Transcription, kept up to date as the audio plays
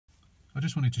I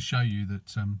just wanted to show you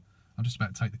that I'm just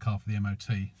about to take the car for the MOT,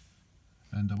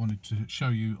 and I wanted to show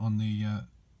you on the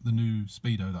new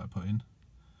speedo that I put in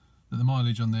that the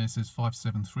mileage on there says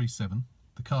 5737.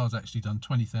 The car's actually done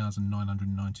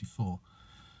 20,994.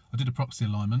 I did a proxy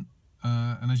alignment,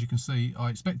 and as you can see, I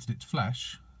expected it to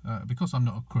flash. Because I'm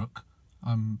not a crook,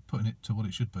 I'm putting it to what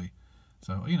it should be.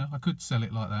 So, you know, I could sell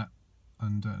it like that,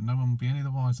 and no one will be any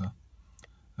the wiser.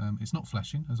 It's not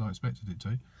flashing as I expected it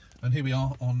to. And here we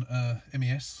are on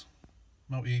MES,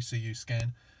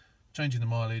 MultiECUScan, changing the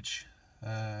mileage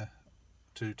to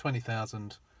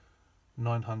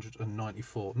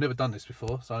 20,994. Never done this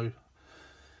before, so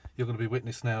you're going to be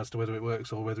witness now as to whether it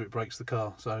works or whether it breaks the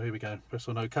car. So here we go, press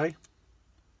on OK.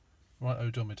 Right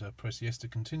odometer, press yes to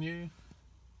continue,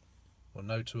 or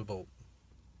no to abort.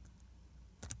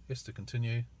 Yes to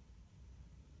continue.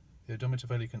 The odometer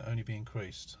value can only be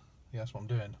increased. Yeah, that's what I'm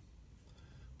doing.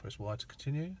 Press Y to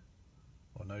continue,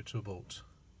 or no to abort.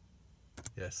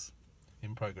 Yes,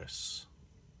 in progress.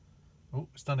 Oh,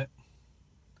 it's done it.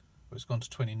 Well, it's gone to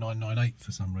 2998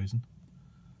 for some reason.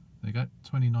 There you go,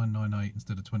 2998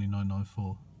 instead of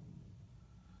 2994.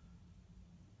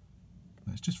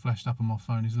 It's just flashed up on my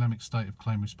phone. Islamic State of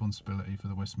claim responsibility for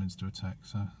the Westminster attack.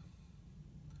 So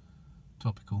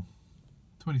topical.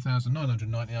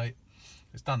 20,998.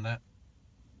 It's done that.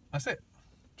 That's it.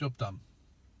 Job done.